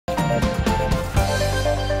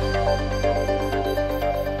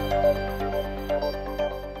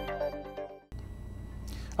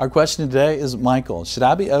Our question today is, Michael, should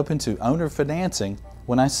I be open to owner financing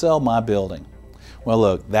when I sell my building? Well,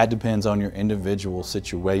 look, that depends on your individual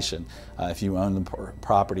situation. If you own the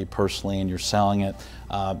property personally and you're selling it,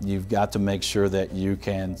 you've got to make sure that you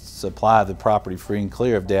can supply the property free and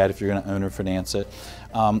clear of debt if you're going to owner finance it.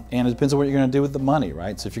 And it depends on what you're going to do with the money,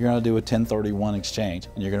 right? So if you're going to do a 1031 exchange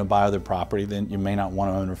and you're going to buy other property, then you may not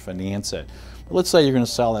want to owner finance it. But let's say you're going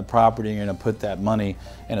to sell that property and you're going to put that money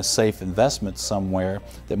in a safe investment somewhere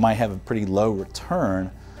that might have a pretty low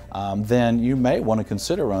return. Then you may want to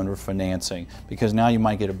consider owner financing, because now you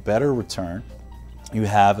might get a better return. You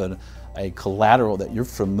have a collateral that you're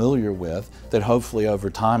familiar with that hopefully over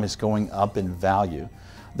time is going up in value.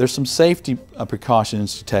 There's some safety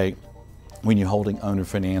precautions to take when you're holding owner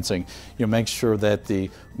financing. You make sure that the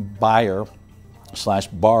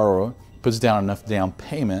buyer/borrower puts down enough down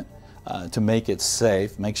payment to make it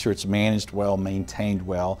safe. Make sure it's managed well, maintained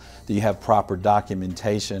well, that you have proper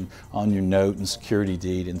documentation on your note and security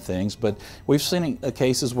deed and things. But we've seen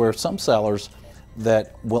cases where some sellers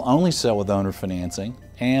that will only sell with owner financing,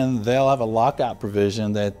 and they'll have a lockout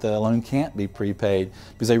provision that the loan can't be prepaid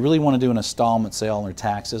because they really want to do an installment sale on their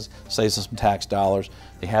taxes, save some tax dollars.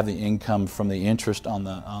 They have the income from the interest on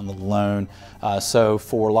the loan. So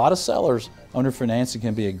for a lot of sellers, owner financing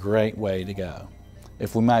can be a great way to go.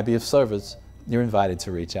 If we might be of service, you're invited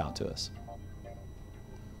to reach out to us.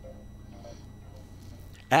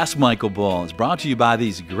 Ask Michael Bull is brought to you by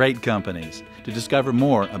these great companies. To discover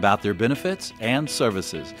more about their benefits and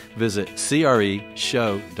services, visit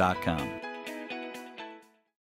CREshow.com.